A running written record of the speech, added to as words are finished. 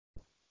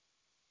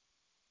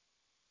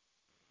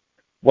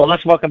Well,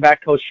 let's welcome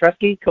back Coach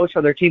Treske. Coach,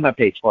 are there team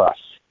updates for us?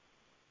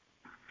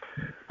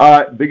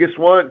 Biggest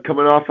one,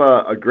 coming off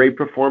a great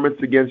performance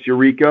against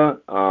Eureka.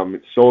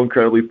 So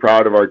incredibly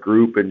proud of our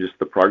group and just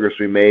the progress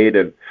we made,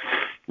 and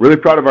really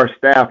proud of our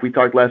staff. We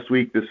talked last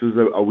week. This was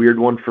a weird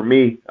one for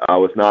me. I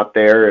was not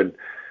there, and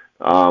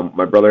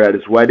my brother had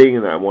his wedding,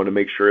 and I wanted to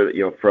make sure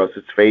that, for us,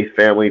 it's faith,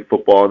 family,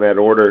 football in that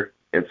order.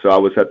 And so I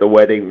was at the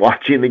wedding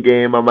watching the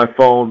game on my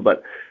phone,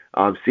 but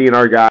seeing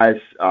our guys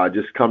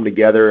just come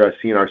together,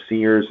 seeing our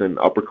seniors and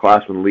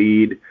upperclassmen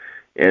lead,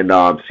 and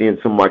seeing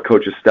some of my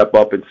coaches step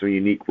up in some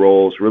unique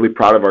roles. Really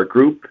proud of our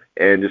group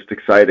and just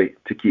excited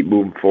to keep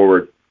moving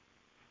forward.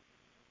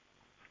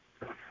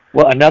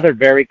 Well, another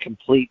very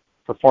complete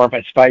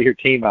performance by your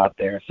team out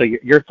there. So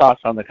your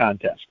thoughts on the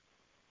contest?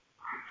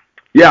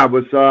 Yeah, I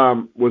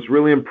was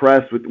really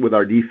impressed with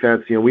our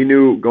defense. We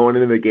knew going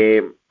into the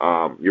game,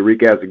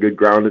 Eureka has a good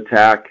ground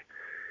attack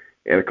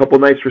and a couple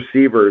nice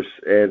receivers,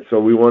 and so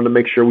we wanted to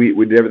make sure we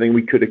did everything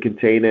we could to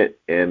contain it,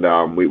 and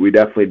we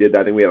definitely did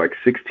that. I think we had like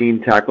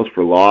 16 tackles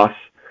for loss.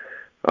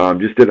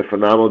 Just did a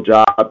phenomenal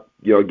job,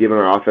 giving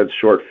our offense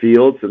short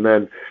fields, and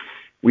then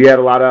we had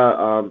a lot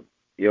of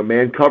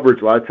man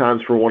coverage a lot of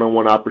times for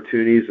one-on-one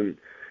opportunities, and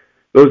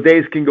those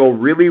days can go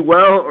really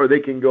well or they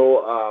can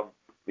go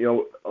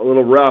a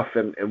little rough,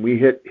 and we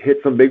hit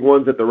some big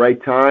ones at the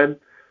right time.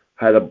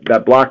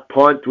 That block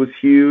punt was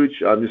huge.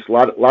 Just a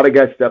lot of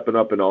guys stepping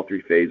up in all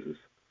three phases.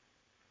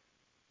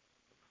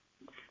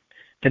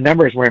 The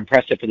numbers were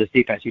impressive for this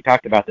defense. You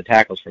talked about the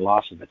tackles for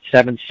losses, but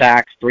 7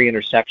 sacks, 3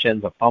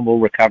 interceptions, a fumble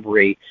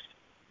recovery,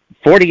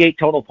 48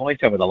 total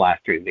points over the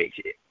last 3 weeks.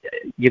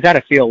 You got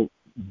to feel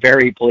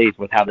very pleased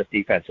with how this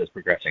defense is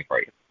progressing for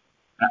you.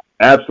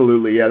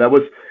 Absolutely, yeah. That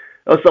was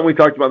something we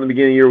talked about in the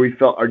beginning of the year. We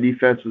felt our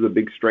defense was a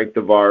big strength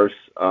of ours,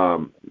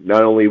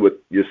 not only with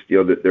just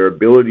their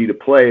ability to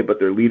play, but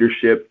their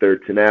leadership, their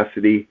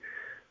tenacity,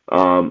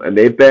 and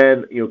they've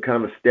been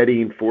kind of a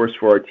steadying force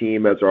for our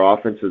team as our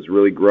offense has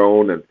really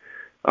grown. And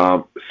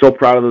so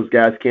proud of those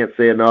guys. Can't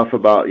say enough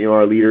about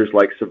our leaders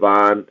like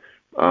Savon,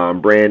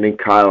 Brandon,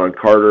 Kyle, and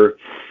Carter.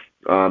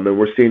 And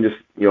we're seeing just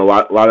a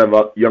lot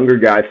of younger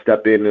guys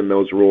step in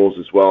those roles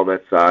as well on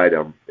that side.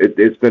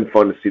 It's been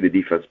fun to see the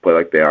defense play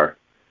like they are.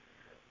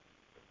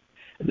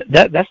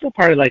 That's the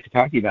part I'd like to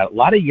talk to you about. A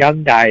lot of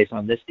young guys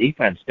on this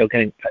defense still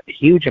getting a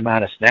huge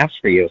amount of snaps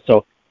for you.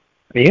 So,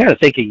 you got to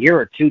think a year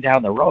or two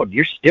down the road,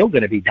 you're still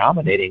going to be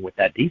dominating with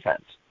that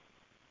defense.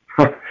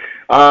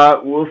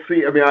 We'll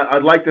see.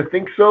 I'd like to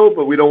think so,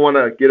 but we don't want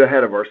to get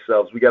ahead of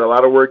ourselves. We got a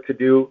lot of work to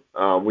do.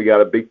 We got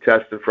a big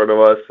test in front of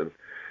us, and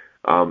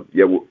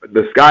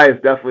the sky is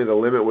definitely the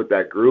limit with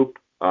that group.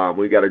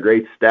 We got a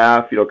great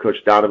staff.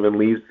 Coach Donovan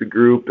leads the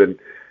group, and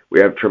we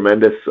have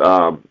tremendous,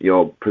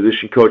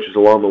 position coaches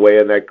along the way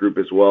in that group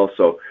as well.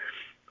 So,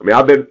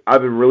 I've been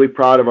really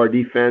proud of our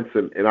defense,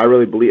 and I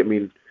really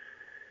believe.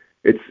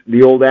 It's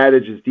the old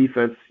adage is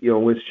defense,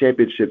 wins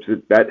championships.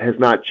 That has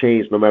not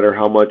changed, no matter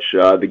how much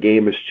the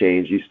game has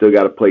changed. You still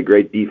got to play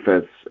great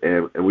defense,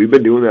 and we've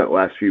been doing that the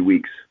last few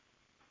weeks.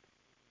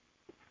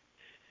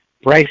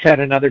 Bryce had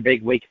another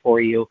big week for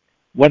you.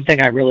 One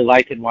thing I really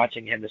liked in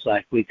watching him this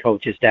last week,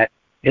 Coach, is that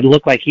it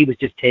looked like he was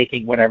just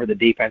taking whatever the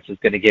defense was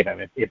going to give him.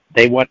 If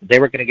they were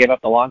going to give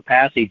up the long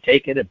pass, he'd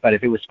take it. But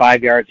if it was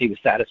 5 yards, he was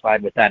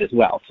satisfied with that as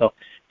well. So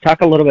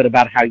talk a little bit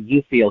about how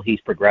you feel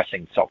he's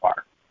progressing so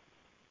far.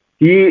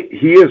 He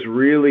is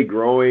really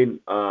growing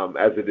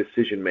as a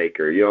decision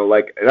maker.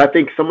 And I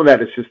think some of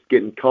that is just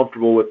getting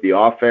comfortable with the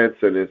offense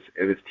and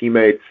his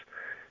teammates.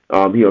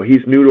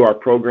 He's new to our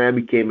program.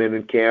 He came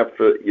in camp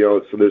for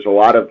so there's a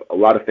lot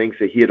of things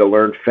that he had to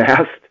learn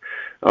fast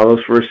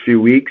those first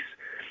few weeks.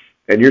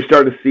 And you're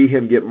starting to see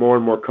him get more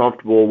and more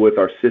comfortable with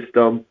our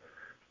system.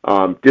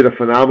 Did a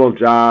phenomenal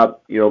job,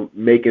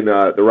 making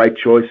the right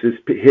choices,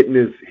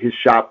 hitting his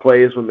shot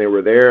plays when they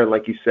were there. And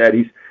like you said,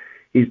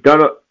 he's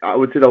done, I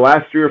would say the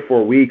last 3 or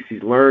 4 weeks,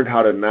 he's learned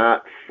how to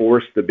not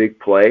force the big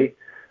play.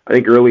 I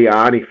think early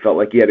on he felt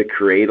like he had to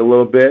create a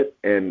little bit,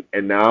 and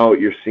now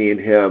you're seeing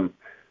him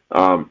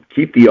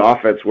keep the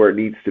offense where it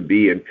needs to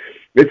be. And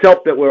it's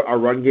helped that our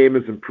run game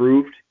has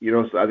improved,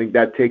 so I think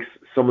that takes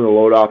some of the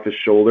load off his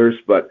shoulders.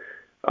 But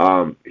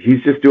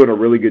he's just doing a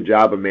really good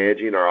job of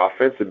managing our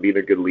offense and being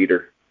a good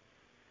leader.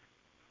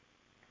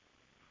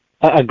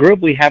 A group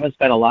we haven't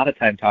spent a lot of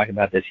time talking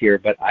about this year,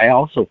 but I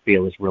also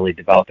feel is really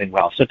developing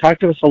well. So talk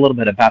to us a little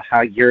bit about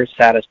how you're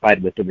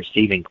satisfied with the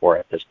receiving core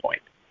at this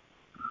point.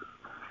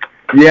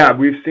 Yeah,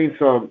 we've seen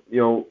some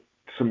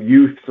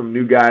youth, some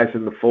new guys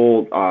in the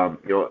fold.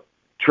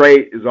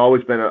 Trey has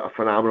always been a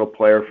phenomenal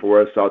player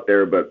for us out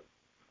there, but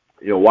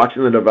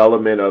watching the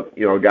development of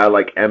a guy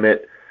like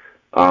Emmett,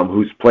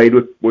 who's played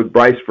with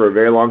Bryce for a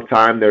very long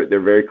time. They're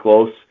very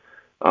close.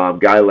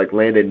 Guy like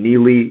Landon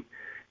Neely.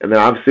 And then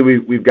obviously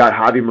we've got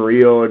Javi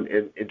Murillo and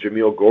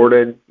Jameel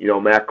Gordon,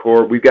 Matt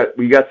Core. We got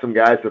some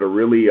guys that are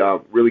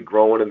really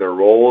growing in their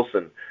roles,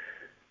 and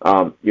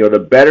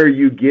the better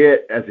you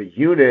get as a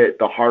unit,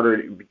 the harder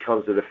it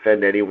becomes to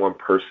defend any one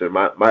person.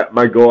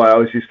 My goal, I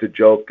always used to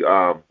joke,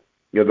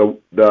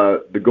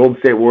 the Golden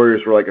State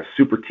Warriors were like a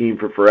super team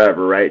for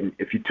forever, right? And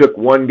if you took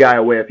one guy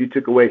away, if you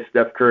took away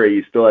Steph Curry,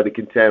 you still had to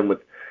contend with,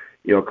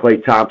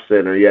 Klay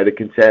Thompson, or you had to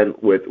contend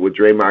with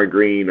Draymond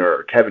Green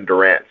or Kevin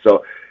Durant.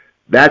 So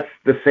that's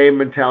the same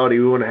mentality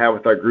we want to have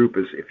with our group.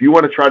 Is if you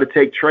want to try to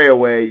take Trey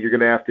away, you're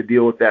going to have to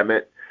deal with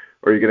Emmett,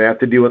 or you're going to have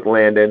to deal with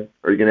Landon,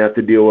 or you're going to have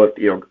to deal with,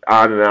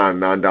 on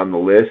and on down the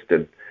list.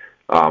 And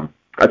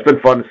it's been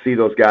fun to see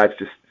those guys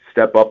just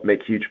step up and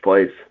make huge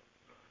plays.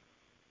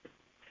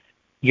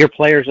 Your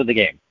players of the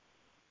game.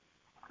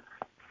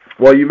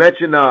 Well, you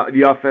mentioned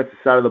the offensive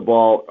side of the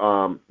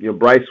ball.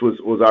 Bryce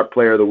was our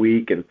player of the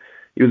week, and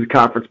he was a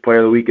conference player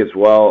of the week as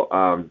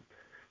well.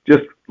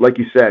 Just like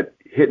you said,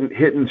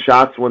 hitting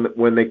shots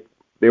when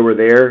they were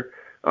there,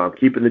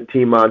 keeping the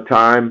team on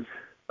time.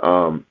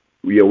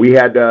 We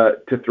had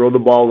to throw the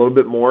ball a little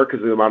bit more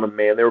because of the amount of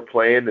man they were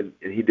playing, and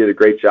he did a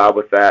great job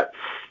with that.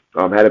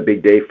 Had a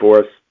big day for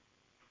us.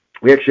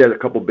 We actually had a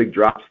couple big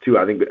drops too.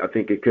 I think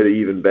it could have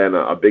even been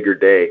a bigger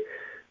day.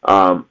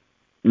 None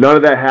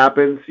of that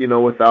happens,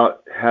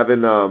 without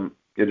having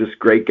just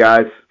great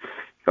guys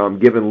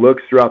giving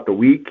looks throughout the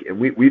week, and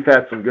we've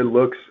had some good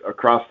looks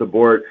across the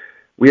board.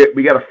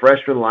 We got a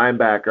freshman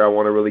linebacker I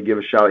want to really give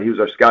a shout out. He was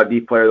our Scout D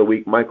Player of the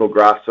Week, Michael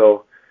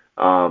Grasso,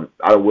 out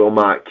of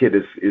Wilmot. Kid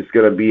is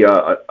going to be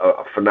a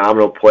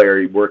phenomenal player.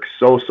 He works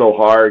so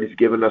hard. He's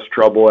giving us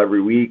trouble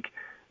every week,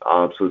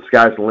 so the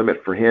sky's the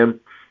limit for him.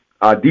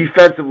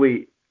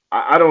 Defensively,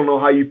 I don't know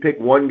how you pick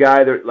one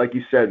guy. That, like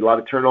you said, a lot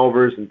of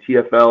turnovers and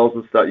TFLs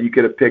and stuff. You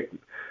could have picked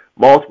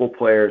multiple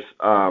players.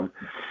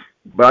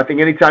 But I think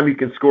anytime you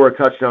can score a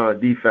touchdown on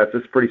defense,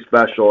 it's pretty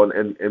special.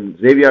 And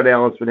Xavier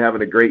Allen's been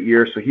having a great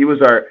year. So he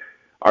was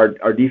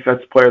our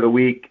defense player of the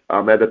week.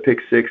 Had the pick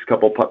six,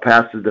 couple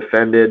passes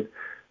defended.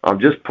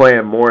 Just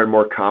playing more and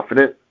more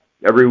confident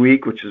every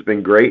week, which has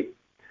been great.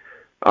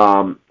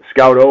 Scout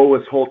O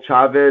was Holt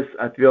Chavez.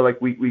 I feel like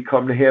we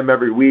come to him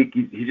every week.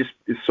 He just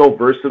is so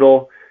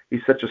versatile.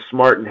 He's such a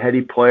smart and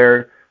heady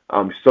player.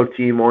 So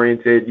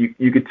team-oriented.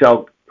 You could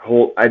tell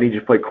Holt, I need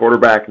you to play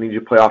quarterback. I need you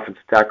to play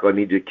offensive tackle. I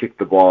need you to kick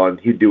the ball. And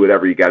he'd do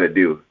whatever you got to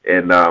do.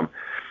 And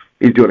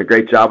he's doing a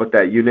great job with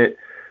that unit.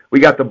 We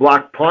got the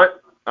block punt.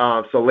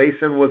 So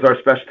Layson was our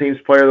special teams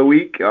player of the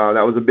week.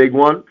 That was a big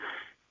one.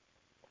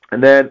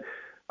 And then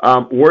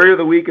Warrior of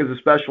the Week is a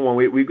special one.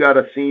 We've got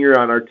a senior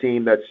on our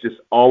team that's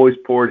just always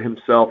poured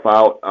himself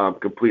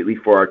out completely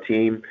for our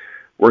team.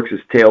 Works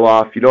his tail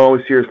off. You don't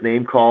always hear his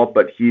name called,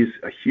 but he's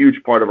a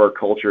huge part of our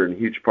culture and a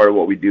huge part of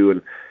what we do.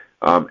 And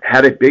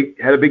had a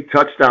big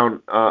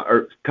touchdown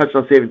or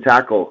touchdown saving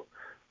tackle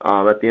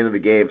at the end of the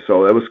game.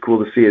 So that was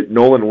cool to see it.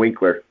 Nolan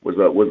Winkler was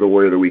the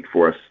Warrior of the Week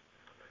for us.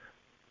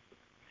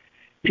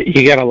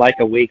 You gotta like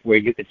a week where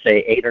you could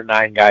say 8 or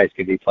 9 guys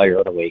could be player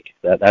of the week.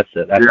 That's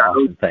an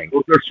awesome thing.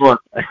 That's fun.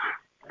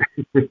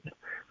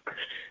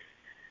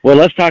 Well,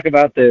 let's talk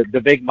about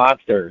the big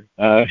monster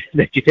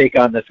that you take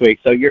on this week.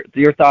 So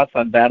your thoughts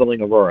on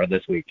battling Aurora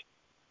this week?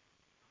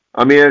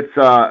 I mean,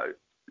 it's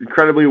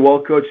incredibly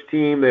well-coached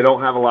team. They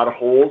don't have a lot of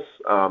holes.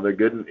 They're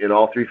good in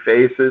all three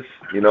phases.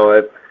 They've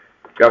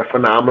got a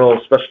phenomenal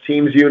special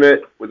teams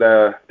unit with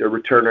their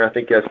returner. I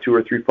think has 2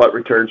 or 3 punt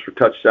returns for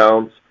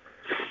touchdowns.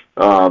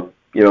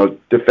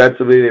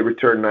 Defensively, they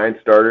returned 9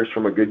 starters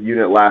from a good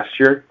unit last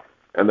year,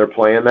 and they're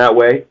playing that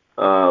way.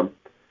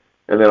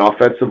 And then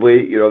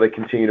offensively, they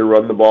continue to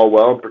run the ball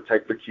well and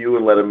protect the queue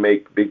and let them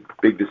make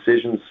big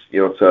decisions,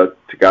 to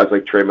guys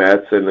like Trey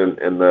Madsen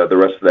and the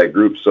rest of that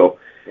group. So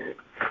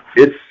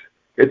it's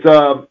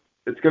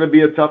going to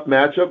be a tough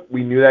matchup.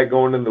 We knew that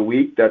going into the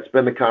week. That's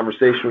been the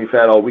conversation we've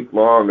had all week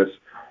long. Is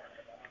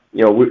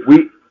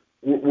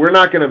we're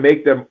not going to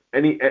make them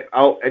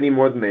any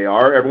more than they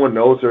are. Everyone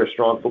knows they're a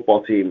strong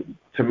football team.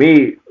 To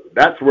me,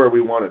 that's where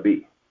we want to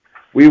be.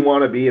 We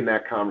want to be in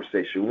that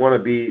conversation. We want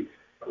to be,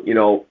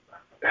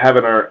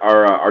 having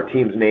our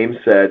team's name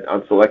said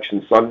on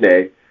Selection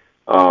Sunday.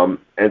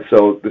 And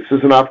so this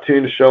is an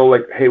opportunity to show,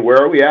 like, hey, where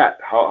are we at?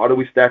 How do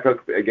we stack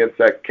up against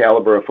that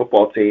caliber of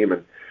football team?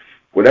 And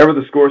whatever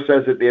the score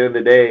says at the end of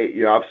the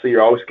day, obviously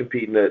you're always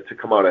competing to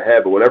come out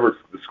ahead, but whatever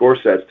the score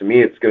says, to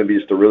me, it's going to be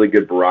just a really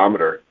good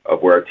barometer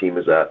of where our team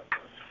is at.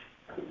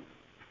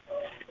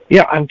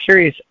 Yeah, I'm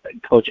curious,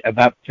 Coach,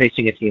 about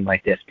facing a team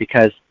like this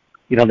because,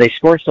 they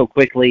score so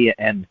quickly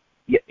and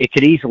it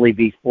could easily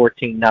be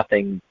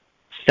 14-0,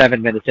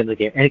 7 minutes into the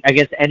game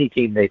against any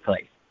team they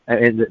play,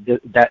 and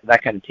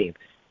that kind of team.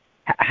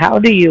 How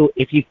do you,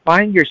 if you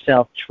find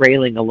yourself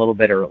trailing a little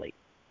bit early,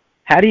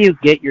 how do you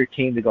get your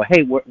team to go,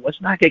 hey,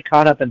 let's not get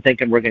caught up in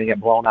thinking we're going to get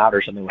blown out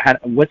or something?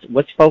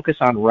 Let's focus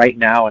on right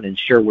now and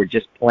ensure we're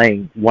just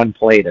playing one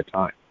play at a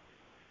time.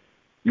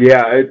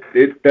 Yeah,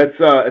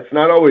 it's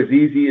not always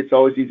easy. It's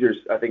always easier,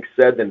 I think,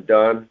 said than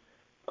done.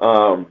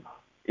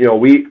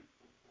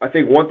 I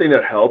think one thing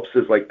that helps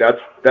is like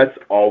that's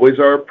always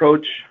our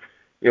approach.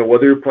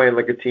 Whether you're playing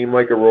like a team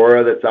like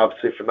Aurora, that's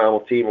obviously a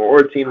phenomenal team, or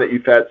a team that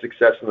you've had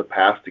success in the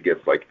past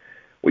against, like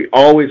we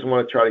always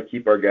want to try to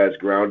keep our guys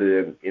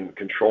grounded in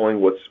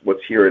controlling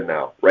what's here and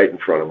now, right in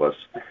front of us.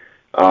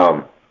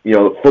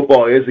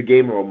 Football is a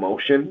game of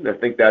emotion. I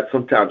think that's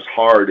sometimes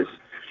hard. Is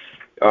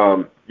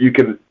you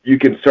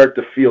can start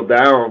to feel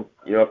down,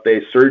 if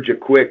they surge it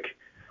quick,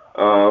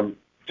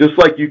 just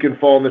like you can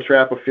fall in the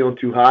trap of feeling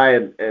too high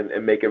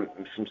and making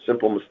some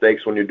simple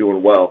mistakes when you're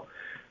doing well.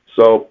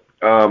 So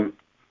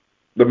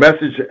the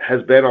message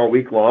has been all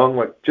week long,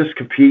 like, just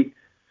compete,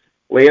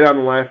 lay it on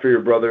the line for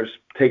your brothers,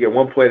 take it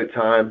one play at a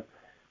time,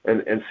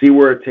 and see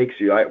where it takes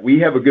you. We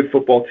have a good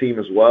football team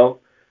as well,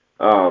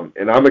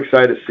 and I'm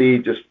excited to see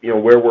just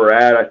where we're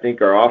at. I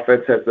think our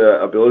offense has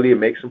the ability to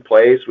make some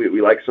plays.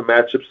 We like some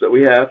matchups that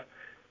we have.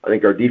 I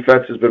think our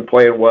defense has been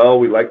playing well.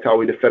 We liked how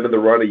we defended the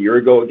run a year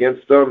ago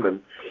against them,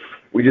 and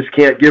we just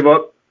can't give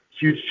up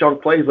huge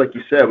chunk plays like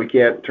you said. We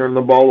can't turn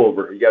the ball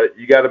over.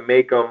 You got to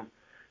make them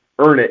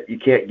earn it. You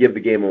can't give the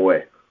game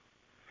away.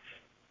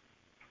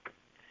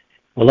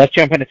 Well, let's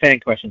jump into fan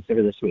questions for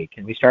this week.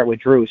 And we start with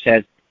Drew, who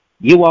says,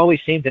 you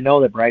always seem to know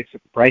that Bryce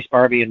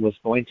Barbian was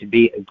going to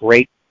be a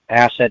great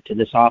asset to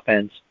this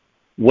offense.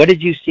 What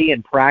did you see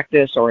in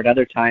practice or at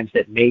other times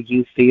that made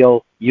you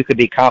feel you could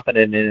be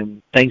confident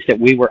in things that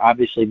we were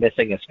obviously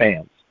missing as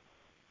fans?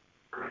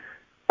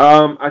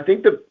 I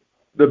think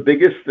the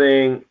biggest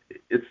thing,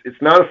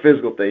 it's not a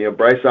physical thing.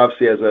 Bryce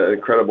obviously has an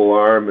incredible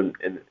arm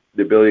and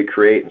the ability to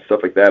create and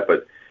stuff like that,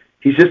 but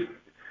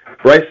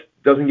Bryce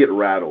doesn't get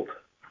rattled.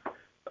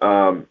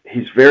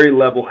 He's very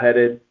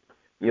level-headed.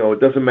 It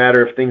doesn't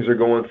matter if things are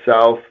going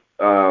south.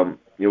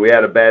 We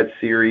had a bad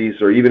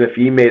series, or even if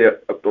he made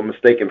a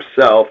mistake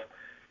himself,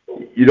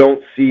 you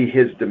don't see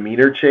his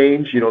demeanor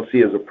change. You don't see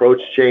his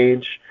approach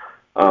change.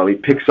 He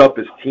picks up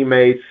his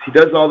teammates. He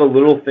does all the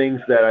little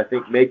things that I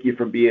think make you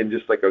from being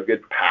just like a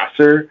good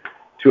passer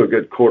to a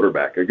good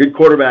quarterback. A good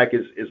quarterback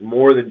is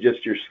more than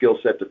just your skill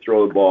set to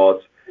throw the ball.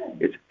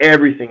 It's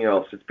everything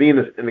else. It's being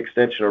an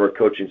extension of our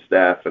coaching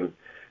staff, and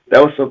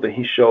that was something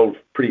he showed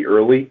pretty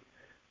early.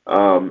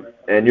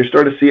 And you're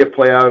starting to see it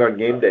play out on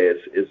game day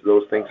as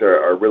those things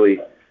are really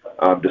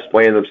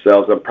displaying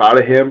themselves. I'm proud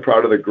of him,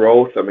 proud of the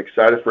growth. I'm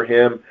excited for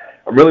him.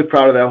 I'm really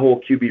proud of that whole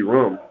QB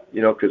room,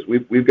 because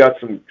we've got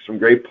some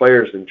great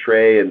players in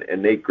Trey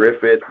and Nate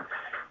Griffith,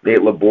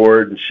 Nate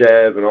Laborde and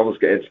Chev and all those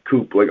guys,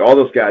 Coop, like all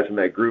those guys in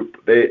that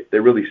group. They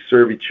really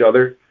serve each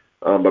other,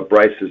 but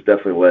Bryce has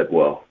definitely led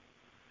well.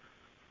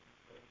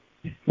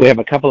 We have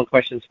a couple of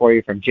questions for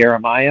you from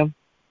Jeremiah.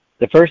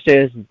 The first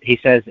is, he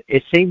says,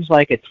 it seems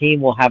like a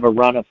team will have a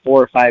run of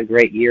 4 or 5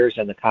 great years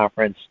in the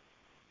conference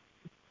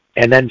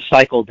and then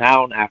cycle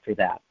down after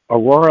that.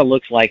 Aurora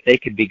looks like they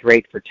could be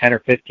great for 10 or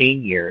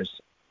 15 years.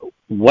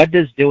 What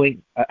does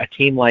doing a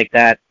team like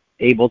that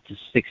able to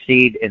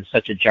succeed in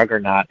such a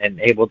juggernaut and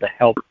able to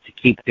help to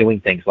keep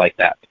doing things like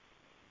that?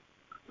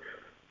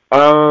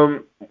 I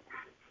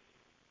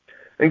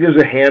think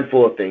there's a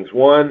handful of things.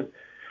 One,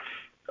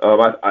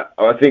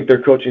 I think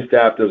their coaching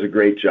staff does a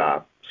great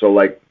job. So,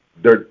 like,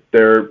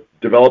 they're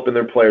developing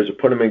their players to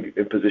put them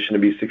in position to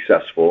be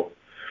successful.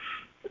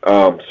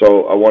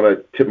 So I want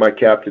to tip my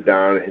cap to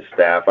Don and his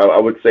staff. I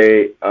would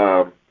say,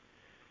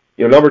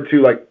 number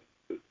two, like,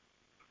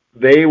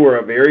 they were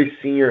a very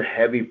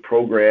senior-heavy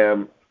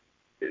program.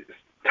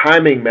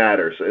 Timing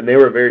matters, and they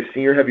were a very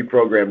senior-heavy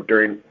program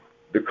during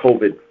the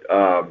COVID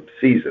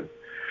season.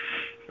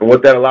 And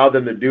what that allowed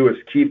them to do is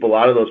keep a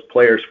lot of those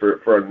players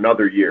for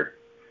another year.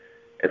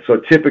 And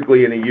so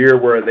typically in a year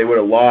where they would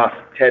have lost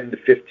 10 to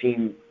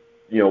 15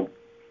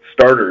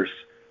 starters,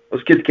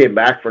 those kids came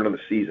back for another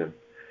season.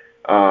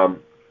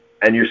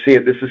 And you're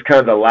seeing this is kind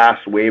of the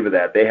last wave of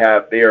that. They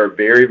are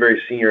very,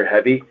 very senior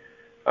heavy.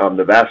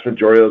 The vast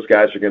majority of those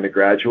guys are going to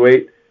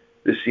graduate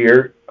this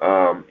year.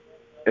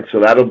 And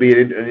so that'll be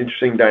an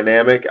interesting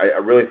dynamic. I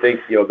really think,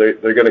 they're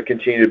going to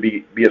continue to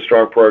be a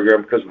strong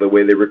program because of the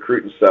way they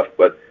recruit and stuff.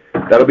 But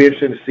that'll be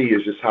interesting to see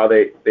is just how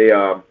they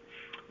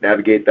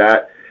navigate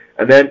that.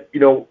 And then,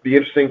 the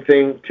interesting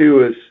thing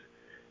too is,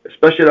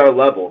 especially at our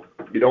level,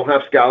 you don't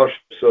have scholarships,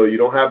 so you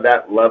don't have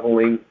that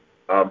leveling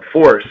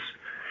force.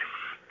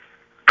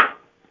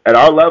 At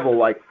our level,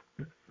 like,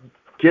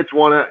 kids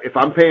want to, if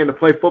I'm paying to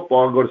play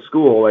football and go to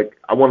school, like,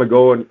 I want to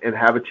go and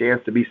have a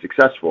chance to be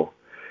successful.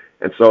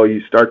 And so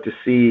you start to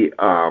see,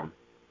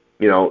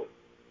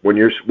 when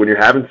you're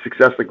having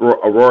success like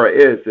Aurora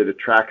is, it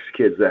attracts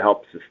kids that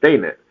help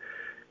sustain it.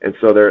 And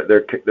so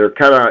they're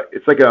kind of,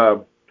 it's like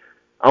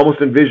almost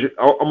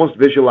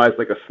visualize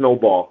like a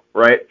snowball,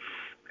 right?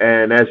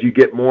 And as you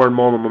get more and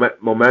more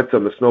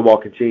momentum, the snowball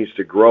continues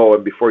to grow,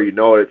 and before you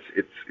know it,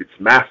 it's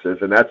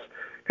massive. And that's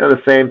kind of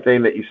the same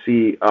thing that you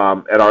see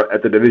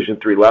at the Division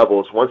III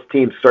levels. Once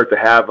teams start to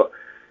have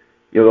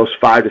those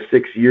 5 to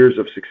 6 years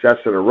of success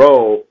in a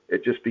row,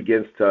 it just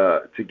begins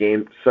to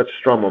gain such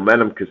strong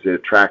momentum because it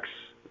attracts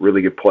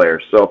really good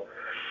players. So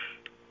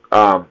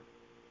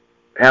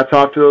hats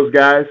off to those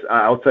guys.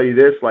 I'll tell you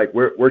this, like,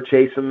 we're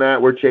chasing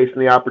that. We're chasing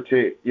the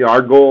opportunity.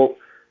 Our goal,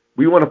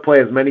 we want to play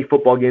as many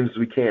football games as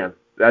we can.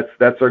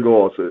 That's our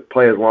goal, is to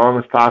play as long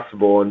as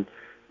possible. And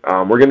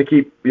we're going to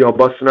keep,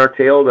 busting our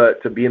tail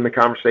to be in the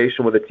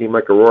conversation with a team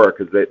like Aurora,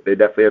 because they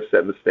definitely have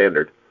set the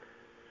standard.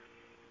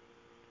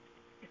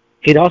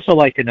 He'd also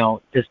like to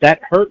know, does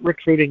that hurt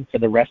recruiting for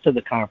the rest of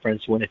the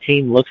conference when a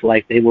team looks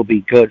like they will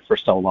be good for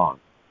so long?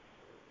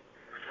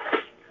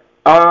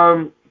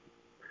 I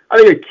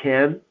think it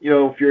can,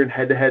 if you're in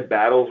head-to-head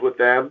battles with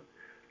them.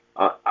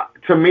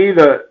 To me,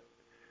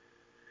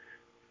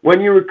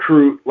 when you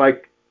recruit,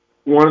 like,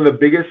 one of the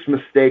biggest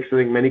mistakes I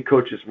think many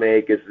coaches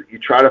make is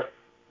that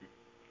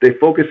they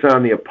focus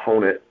on the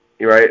opponent,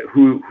 right?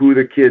 Who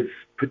the kids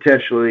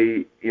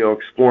potentially,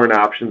 exploring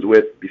options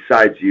with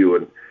besides you.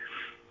 And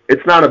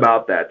it's not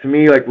about that. To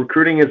me, like,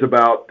 recruiting is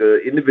about the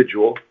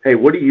individual. Hey,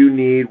 what do you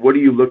need? What are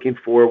you looking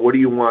for? What do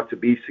you want to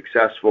be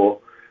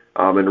successful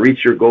and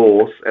reach your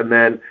goals? And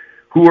then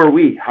who are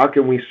we? How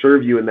can we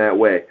serve you in that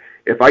way?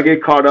 If I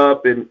get caught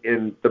up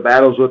in the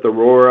battles with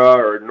Aurora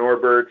or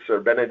Norbert's or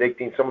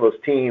Benedictine, some of those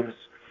teams,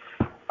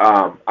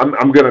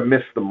 I'm going to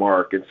miss the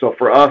mark. And so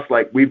for us,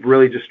 like, we've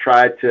really just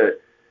tried to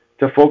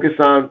focus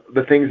on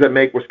the things that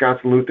make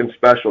Wisconsin Lutheran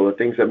special, the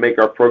things that make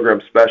our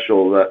program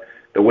special,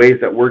 the ways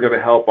that we're going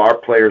to help our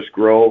players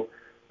grow.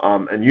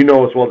 And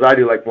as well as I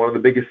do, like, one of the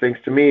biggest things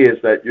to me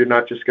is that you're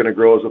not just going to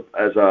grow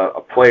as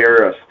a player,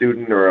 a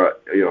student, or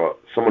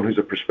someone who's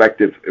a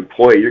prospective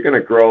employee. You're going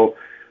to grow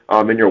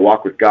in your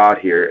walk with God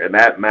here, and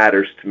that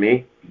matters to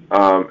me.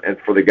 And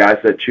for the guys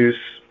that choose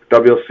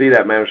WLC,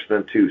 that matters to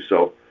them too.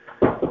 So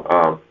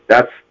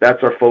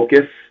that's our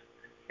focus,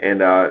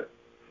 and I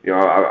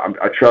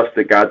trust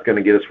that God's going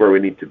to get us where we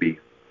need to be.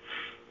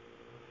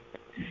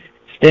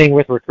 Staying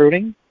with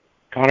recruiting,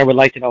 Connor would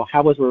like to know,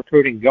 how is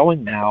recruiting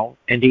going now,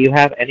 and do you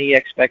have any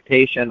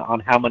expectation on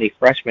how many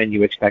freshmen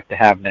you expect to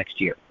have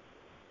next year?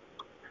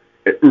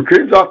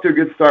 Recruiting's off to a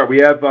good start. We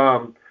have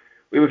a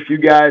few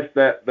guys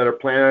that are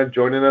planning on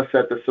joining us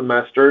at the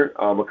semester.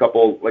 A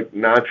couple, like,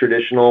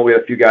 non-traditional. We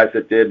have a few guys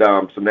that did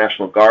some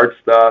National Guard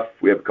stuff.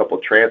 We have a couple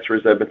of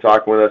transfers that have been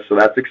talking with us, so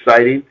that's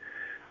exciting.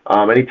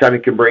 Anytime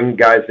you can bring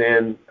guys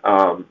in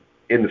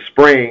the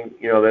spring,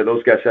 that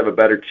those guys have a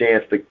better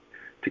chance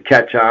to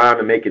catch on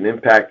and make an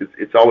impact.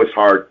 It's always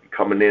hard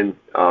coming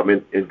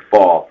in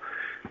fall.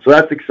 So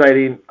that's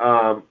exciting.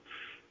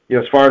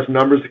 As far as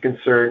numbers are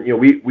concerned,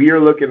 we are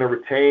looking to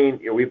retain.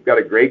 We've got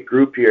a great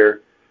group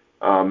here.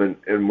 And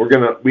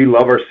we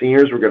love our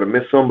seniors. We're gonna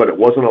miss them, but it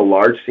wasn't a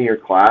large senior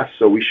class,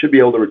 so we should be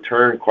able to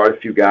return quite a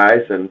few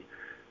guys, and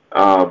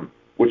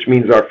which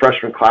means our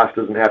freshman class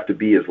doesn't have to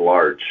be as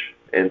large.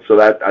 And so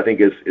that, I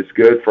think, is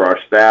good for our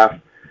staff.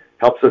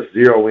 Helps us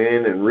zero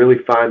in and really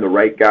find the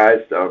right guys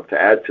to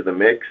add to the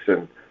mix.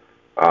 And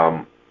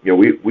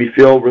we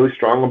feel really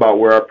strong about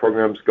where our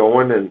program's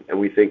going, and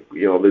we think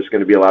there's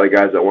going to be a lot of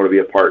guys that want to be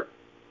a part.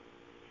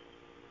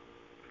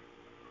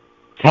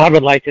 Todd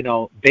would like to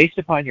know, based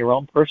upon your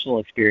own personal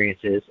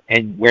experiences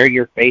and where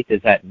your faith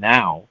is at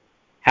now,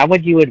 how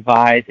would you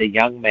advise a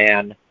young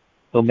man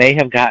who may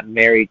have gotten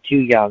married too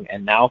young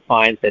and now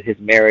finds that his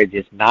marriage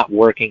is not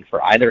working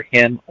for either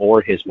him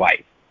or his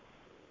wife?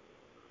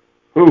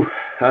 Ooh,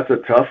 that's a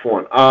tough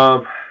one.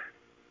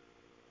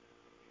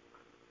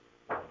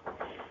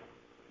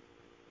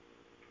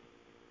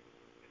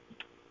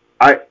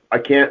 I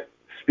can't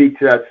speak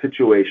to that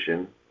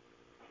situation.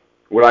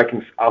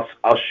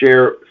 I'll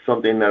share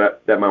something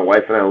that my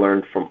wife and I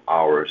learned from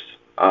ours.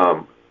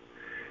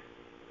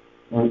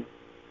 One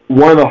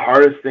of the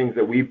hardest things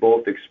that we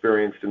both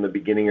experienced in the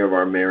beginning of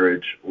our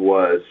marriage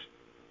was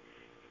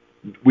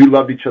we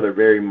loved each other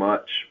very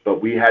much,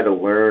 but we had to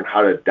learn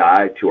how to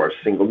die to our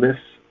singleness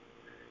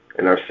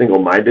and our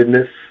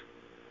single-mindedness.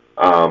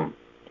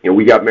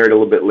 We got married a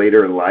little bit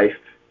later in life,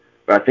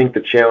 but I think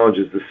the challenge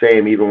is the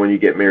same even when you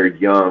get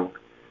married young.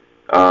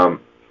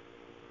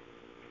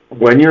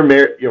 When you're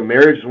married,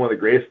 marriage is one of the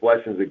greatest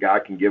blessings that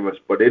God can give us,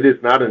 but it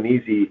is not an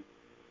easy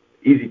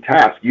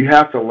task. You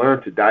have to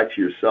learn to die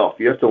to yourself.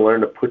 You have to learn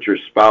to put your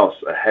spouse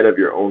ahead of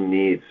your own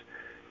needs.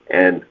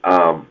 And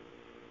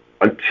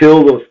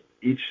until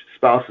each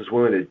spouse is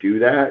willing to do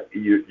that,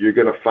 you're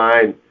going to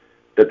find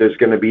that there's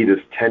going to be this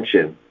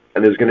tension,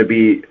 and there's going to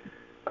be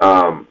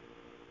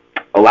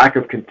a lack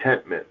of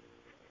contentment.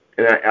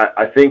 And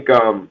I think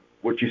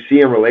what you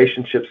see in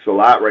relationships a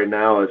lot right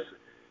now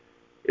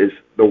is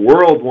the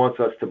world wants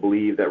us to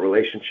believe that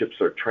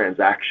relationships are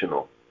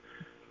transactional,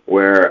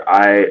 where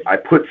I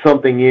put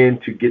something in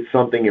to get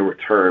something in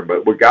return.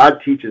 But what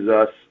God teaches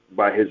us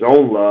by His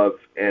own love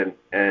and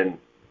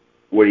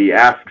what He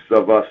asks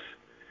of us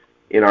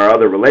in our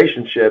other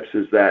relationships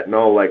is that,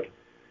 no, like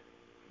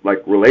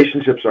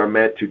relationships are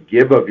meant to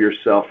give of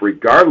yourself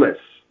regardless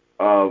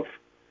of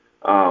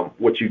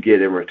what you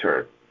get in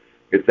return.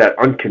 It's that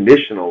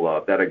unconditional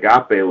love, that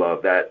agape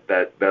love, that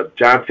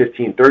John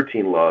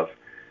 15:13 love.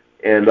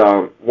 And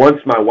once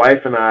my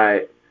wife and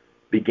I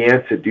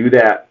began to do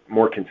that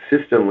more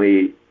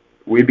consistently,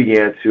 we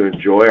began to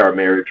enjoy our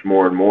marriage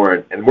more and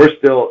more. And we're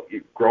still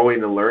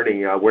growing and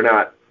learning.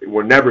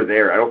 We're never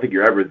there. I don't think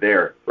you're ever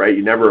there, right?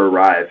 You never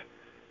arrive.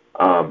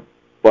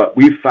 But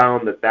we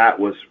found that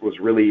was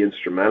really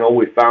instrumental.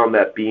 We found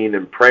that being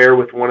in prayer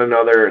with one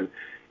another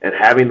and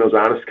having those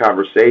honest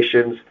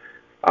conversations,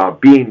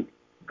 being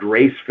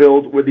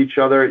grace-filled with each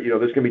other.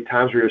 There's going to be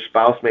times where your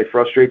spouse may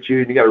frustrate you,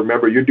 and you got to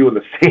remember you're doing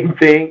the same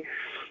thing.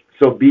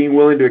 So being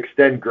willing to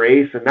extend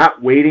grace and not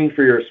waiting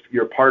for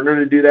your partner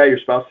to do that, your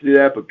spouse to do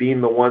that, but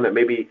being the one that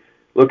maybe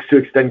looks to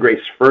extend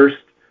grace first,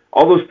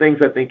 All those things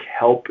I think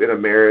help in a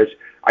marriage.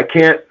 I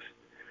can't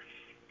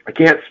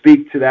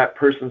speak to that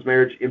person's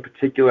marriage in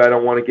particular. I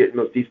don't want to get in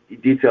those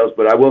details,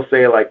 but I will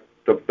say, like,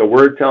 the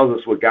word tells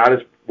us what God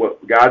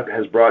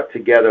has brought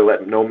together,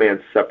 let no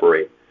man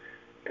separate.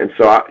 And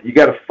so you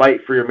got to fight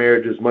for your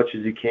marriage as much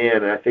as you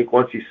can. And I think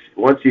once you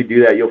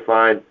do that, you'll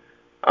find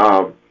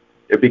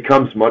it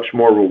becomes much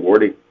more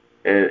rewarding.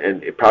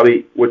 And it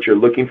probably what you're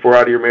looking for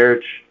out of your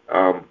marriage,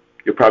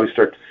 you'll probably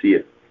start to see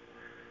it.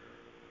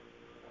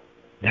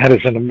 That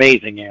is an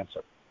amazing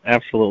answer.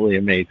 Absolutely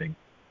amazing.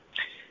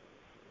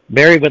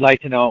 Barry would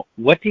like to know,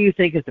 what do you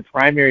think is the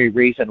primary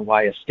reason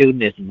why a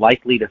student is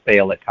likely to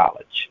fail at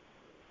college?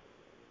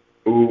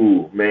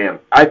 Ooh, man.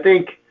 I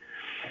think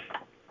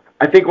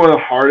one of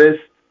the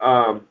hardest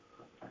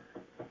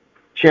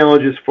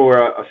challenges for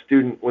a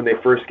student when they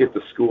first get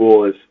to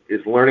school is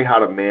learning how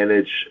to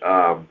manage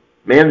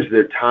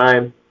their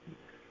time,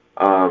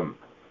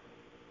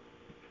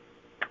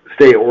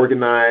 stay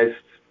organized,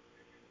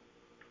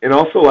 and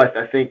also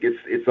I think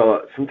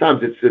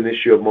sometimes it's an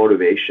issue of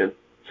motivation.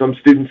 Some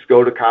students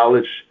go to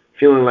college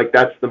feeling like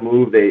that's the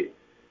move they're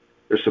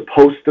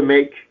supposed to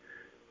make,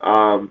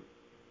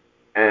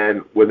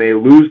 and when they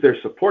lose their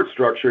support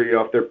structure,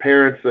 if their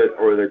parents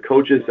or their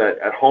coaches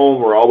at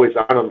home were always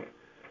on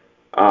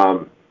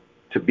them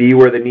to be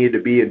where they needed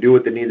to be and do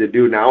what they need to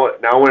do. Now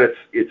when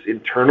it's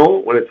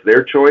internal, when it's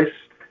their choice,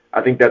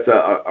 I think that's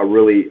a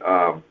really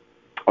a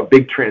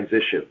big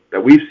transition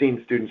that we've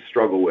seen students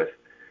struggle with.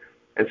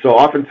 And so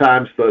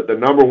oftentimes the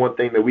number one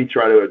thing that we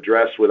try to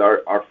address with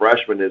our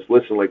freshmen is,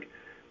 listen, like,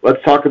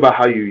 let's talk about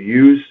how you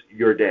use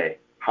your day.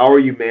 How are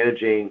you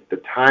managing the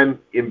time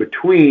in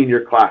between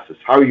your classes?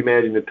 How are you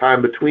managing the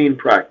time between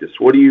practice?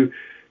 What are you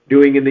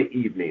doing in the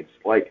evenings?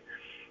 Like,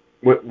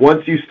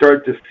 once you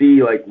start to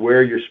see, like,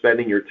 where you're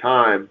spending your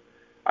time,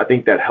 I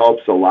think that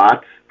helps a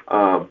lot.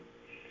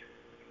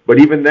 But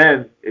even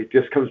then, it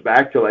just comes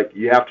back to, like,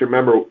 you have to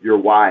remember your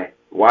why.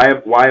 Why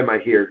am I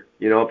here?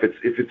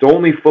 If it's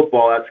only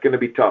football, that's going to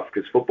be tough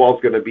because football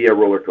is going to be a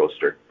roller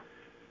coaster.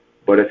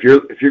 But if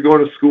you're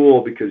going to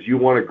school because you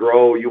want to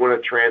grow, you want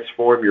to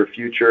transform your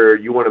future,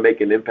 you want to make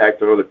an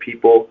impact on other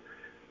people,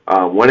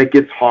 when it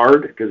gets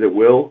hard, because it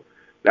will,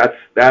 that's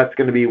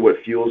going to be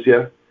what fuels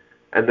you.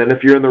 And then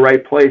if you're in the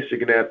right place, you're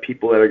going to have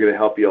people that are going to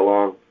help you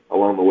along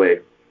the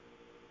way.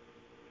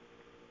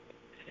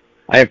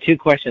 I have two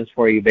questions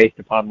for you based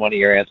upon one of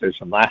your answers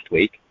from last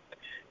week.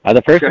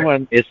 The first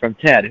one is from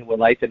Ted, who would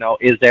like to know,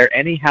 is there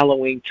any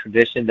Halloween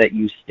tradition that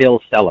you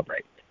still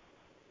celebrate?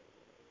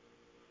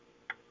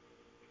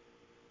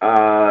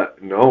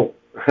 No.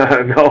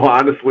 No,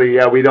 honestly,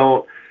 yeah, we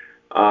don't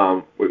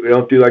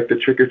do, like, the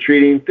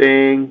trick-or-treating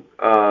thing,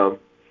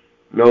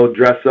 no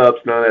dress-ups,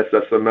 none of that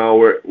stuff. So no,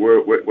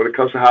 we're when it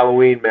comes to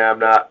Halloween,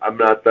 man, I'm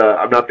not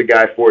the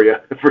guy for you,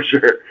 for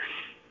sure.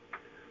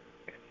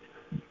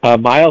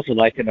 Miles would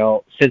like to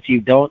know, since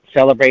you don't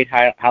celebrate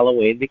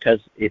Halloween because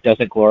it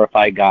doesn't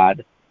glorify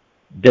God,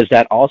 does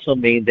that also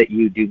mean that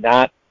you do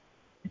not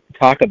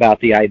talk about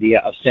the idea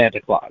of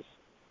Santa Claus?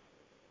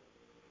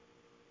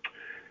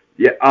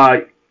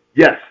 Yeah,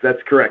 yes,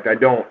 that's correct. I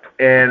don't.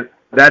 And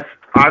that's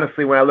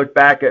honestly, when I look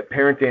back at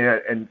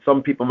parenting, and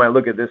some people might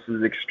look at this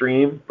as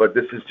extreme, but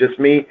this is just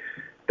me,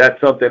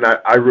 that's something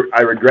I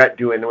regret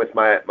doing with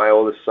my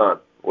oldest son,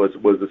 was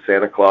the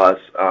Santa Claus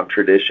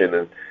tradition.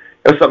 And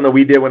it was something that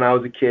we did when I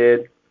was a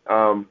kid.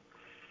 On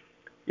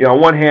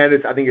one hand,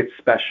 I think it's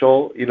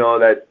special,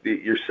 that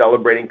you're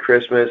celebrating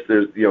Christmas.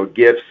 There's,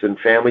 gifts and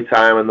family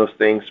time and those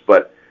things.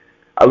 But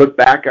I look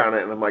back on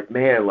it and I'm like,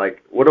 man,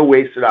 like, what a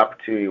wasted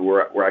opportunity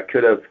where I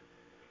could have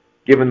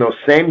given those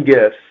same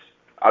gifts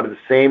out of the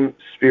same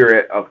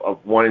spirit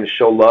of wanting to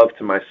show love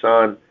to my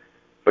son,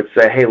 but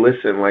say, hey,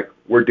 listen, like,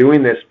 we're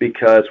doing this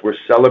because we're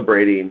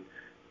celebrating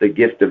the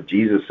gift of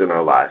Jesus in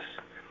our lives.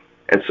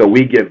 And so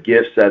we give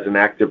gifts as an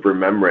act of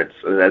remembrance,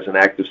 as an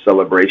act of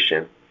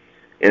celebration.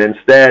 And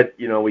instead,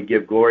 we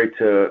give glory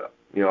to,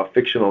 a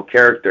fictional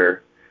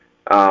character.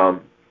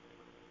 That's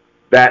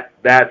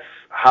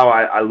how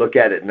I look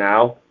at it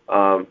now.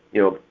 And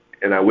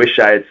I wish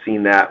I had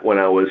seen that when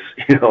I was,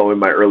 in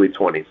my early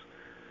 20s.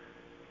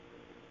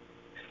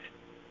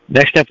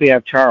 Next up, we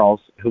have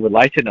Charles, who would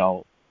like to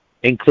know,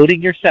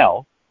 including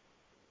yourself,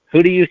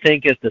 who do you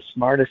think is the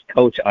smartest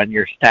coach on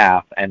your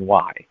staff and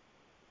why?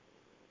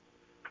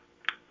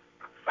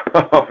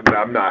 Oh,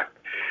 no,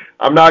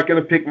 I'm not going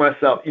to pick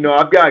myself.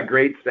 I've got a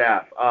great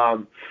staff.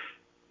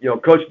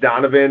 Coach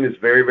Donovan is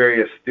very,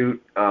 very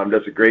astute,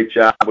 does a great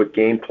job with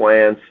game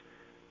plans.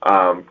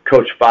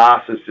 Coach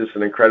Foss is just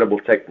an incredible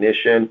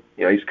technician.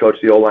 He's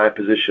coached the O-line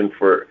position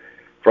for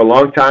a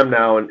long time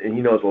now, and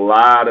he knows a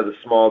lot of the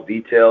small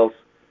details.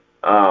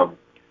 I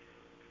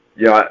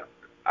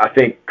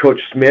think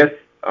Coach Smith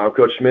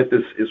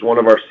is one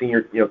of our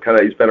senior,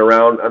 he's been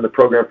around on the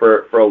program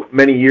for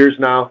many years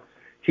now.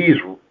 He's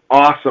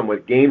awesome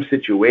with game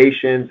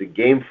situations and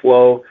game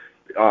flow.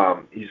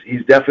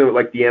 He's definitely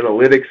like the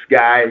analytics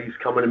guy. He's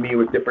coming to me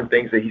with different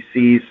things that he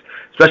sees,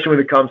 especially when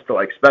it comes to,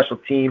 like, special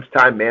teams,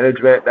 time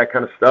management, that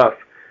kind of stuff.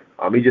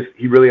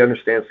 He really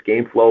understands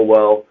game flow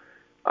well.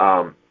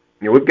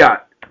 we've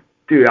got,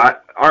 dude,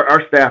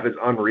 our staff is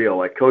unreal.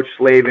 Like Coach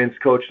Slavens,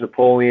 Coach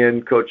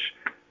Napoleon, Coach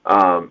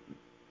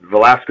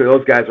Velasco,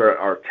 those guys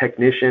are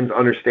technicians,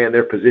 understand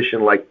their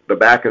position like the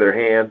back of their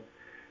hand.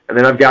 And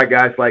then I've got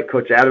guys like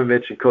Coach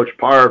Adamovich and Coach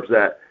Parbs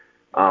that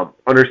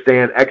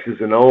understand X's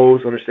and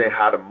O's, understand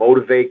how to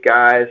motivate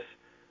guys.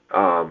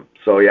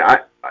 So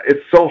yeah,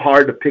 it's so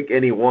hard to pick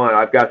any one.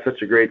 I've got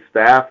such a great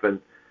staff, and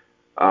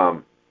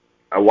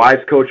a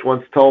wise coach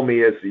once told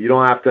me is you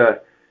don't have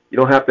to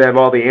have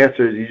all the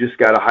answers. You just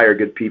got to hire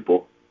good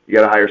people. You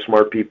got to hire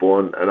smart people,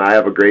 and I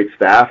have a great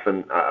staff,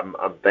 and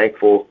I'm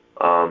thankful.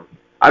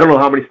 I don't know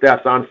how many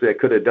staffs honestly I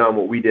could have done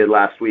what we did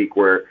last week,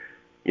 where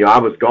I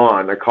was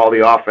gone. I called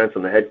the offense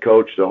and the head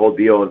coach, the whole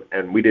deal,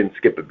 and we didn't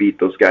skip a beat.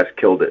 Those guys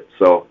killed it.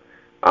 So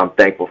I'm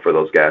thankful for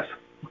those guys.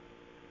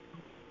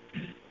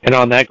 And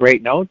on that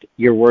great note,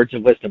 your words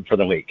of wisdom for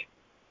the week.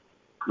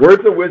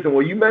 Words of wisdom.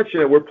 Well, you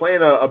mentioned it. We're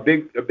playing a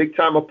big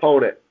time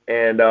opponent,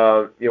 and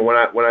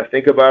when I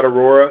think about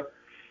Aurora,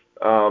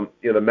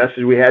 the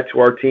message we had to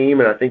our team,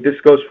 and I think this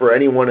goes for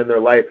anyone in their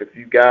life. If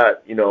you've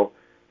got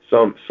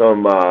some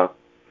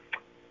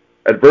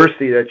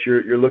adversity that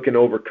you're looking to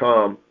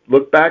overcome,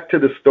 look back to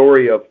the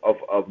story of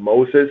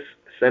Moses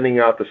sending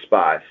out the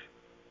spies,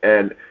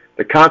 and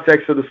the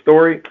context of the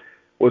story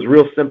was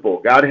real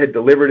simple. God had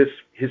delivered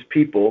his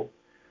people,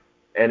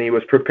 and he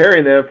was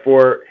preparing them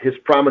for his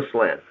promised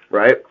land,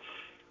 right?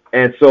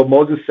 And so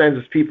Moses sends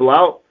his people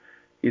out.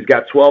 He's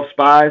got 12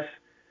 spies.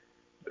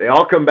 They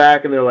all come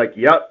back, and they're like,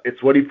 yep,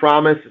 it's what he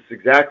promised. It's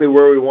exactly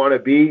where we want to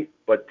be.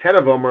 But 10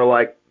 of them are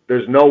like,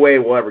 there's no way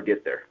we'll ever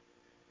get there.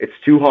 It's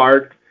too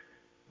hard.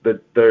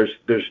 There's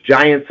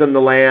giants in the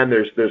land.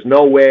 There's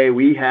no way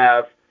we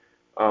have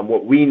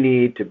what we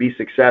need to be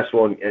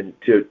successful and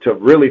to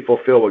really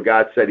fulfill what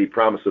God said he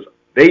promises.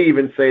 They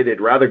even say they'd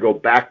rather go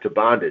back to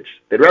bondage.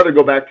 They'd rather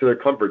go back to their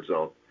comfort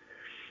zone.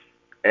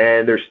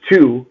 And there's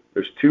two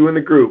in the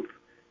group,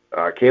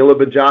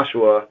 Caleb and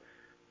Joshua,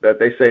 that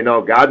they say,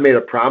 no, God made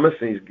a promise,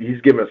 and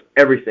he's given us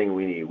everything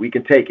we need. We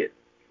can take it.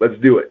 Let's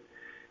do it.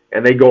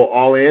 And they go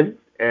all in.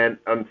 And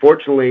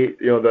unfortunately,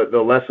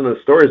 the lesson of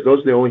the story is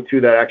those are the only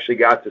two that actually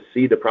got to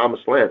see the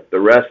promised land.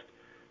 The rest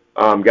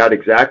got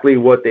exactly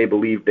what they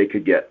believed they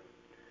could get.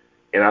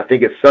 And I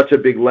think it's such a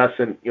big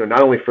lesson,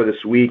 not only for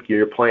this week,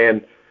 you're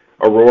playing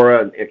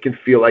Aurora, and it can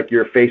feel like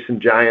you're facing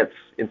giants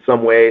in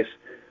some ways,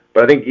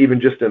 but I think even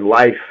just in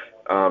life,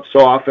 so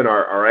often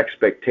our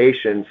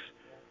expectations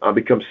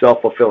become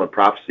self-fulfilling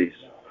prophecies.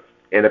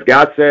 And if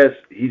God says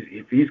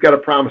if he's got a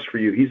promise for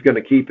you, he's going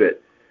to keep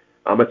it.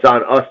 It's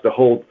on us to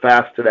hold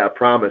fast to that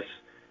promise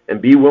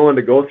and be willing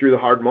to go through the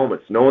hard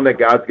moments, knowing that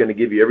God's going to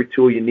give you every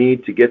tool you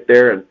need to get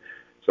there. And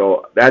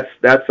so that's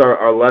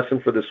our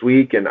lesson for this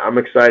week, and I'm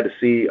excited to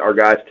see our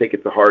guys take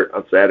it to heart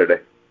on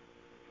Saturday.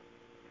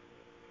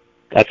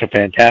 That's a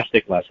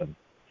fantastic lesson.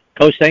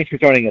 Coach, thanks for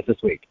joining us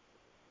this week.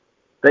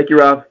 Thank you,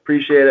 Rob.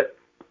 Appreciate it.